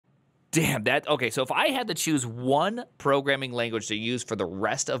Damn, that, okay, so if I had to choose one programming language to use for the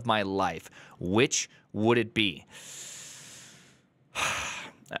rest of my life, which would it be?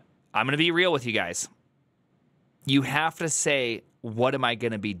 I'm going to be real with you guys. You have to say, what am I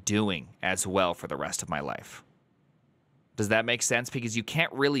going to be doing as well for the rest of my life? Does that make sense? Because you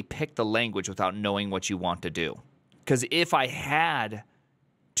can't really pick the language without knowing what you want to do. Because if I had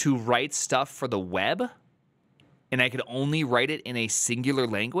to write stuff for the web and I could only write it in a singular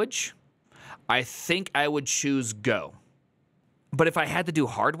language, I think I would choose Go. But if I had to do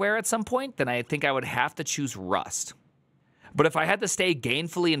hardware at some point, then I think I would have to choose Rust. But if I had to stay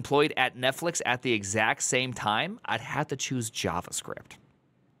gainfully employed at Netflix at the exact same time, I'd have to choose JavaScript.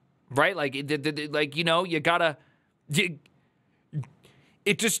 Right? Like, you know, you gotta...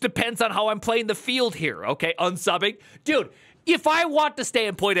 It just depends on how I'm playing the field here, okay? Unsubbing. Dude, if I want to stay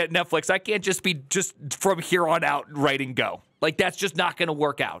employed at Netflix, I can't just be from here on out writing Go. Like, that's just not going to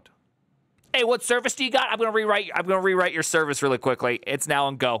work out. Hey, what service do you got? I'm gonna rewrite your service really quickly. It's now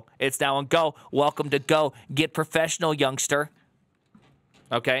on Go. It's now on Go. Welcome to Go. Get professional, youngster.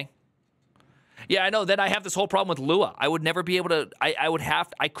 Okay. Yeah, I know. Then I have this whole problem with Lua. I would never be able to.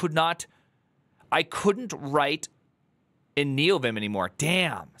 I couldn't write in NeoVim anymore.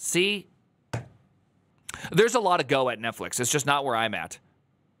 Damn. See, there's a lot of Go at Netflix. It's just not where I'm at.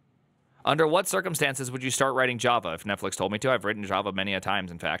 Under what circumstances would you start writing Java? If Netflix told me to, I've written Java many a times,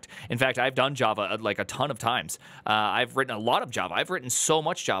 in fact. In fact, I've done Java like a ton of times. I've written a lot of Java. I've written so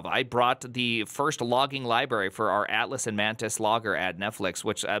much Java. I brought the first logging library for our Atlas and Mantis logger at Netflix,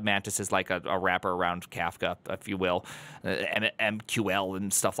 which Mantis is like a wrapper around Kafka, if you will, MQL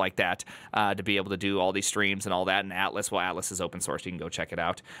and stuff like that, to be able to do all these streams and all that. And Atlas, well, Atlas is open source. You can go check it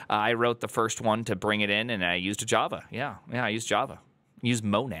out. I wrote the first one to bring it in, and I used Java. Yeah, I used Java. Use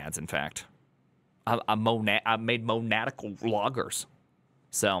monads, in fact. I made monadical loggers.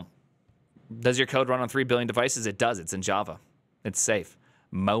 So, does your code run on 3 billion devices? It does. It's in Java. It's safe.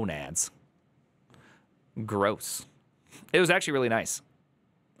 Monads. Gross. It was actually really nice.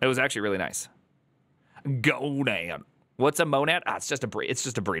 Gonad. What's a monad? It's just a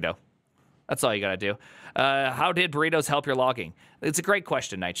burrito. That's all you gotta do. How did burritos help your logging? It's a great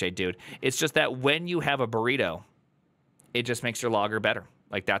question, Nightshade dude. It's just that when you have a burrito, it just makes your logger better.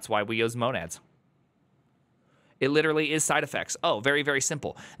 Like, that's why we use monads. It literally is side effects. Oh, very, very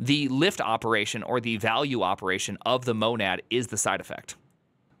simple. The lift operation or the value operation of the monad is the side effect.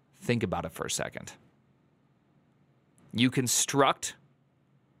 Think about it for a second. You construct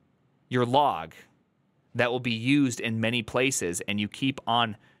your log that will be used in many places, and you keep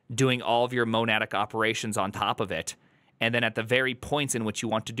on doing all of your monadic operations on top of it. And then at the very points in which you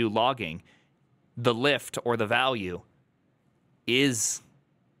want to do logging, the lift or the value is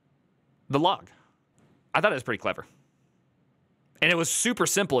the log. I thought it was pretty clever. And it was super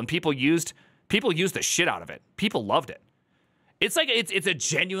simple, and people used the shit out of it. People loved it. It's like it's a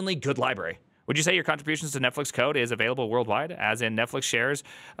genuinely good library. Would you say your contributions to Netflix code is available worldwide, as in Netflix shares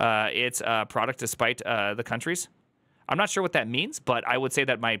its product despite the countries? I'm not sure what that means, but I would say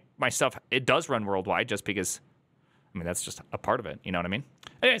that my stuff, it does run worldwide just because, I mean, that's just a part of it. You know what I mean?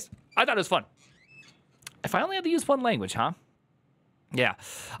 Anyways, I thought it was fun. If I only had to use one language, huh? Yeah.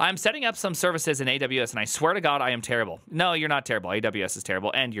 I'm setting up some services in AWS, and I swear to God, I am terrible. No, you're not terrible. AWS is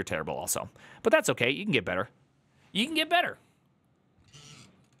terrible, and you're terrible also. But that's okay. You can get better. You can get better.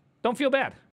 Don't feel bad.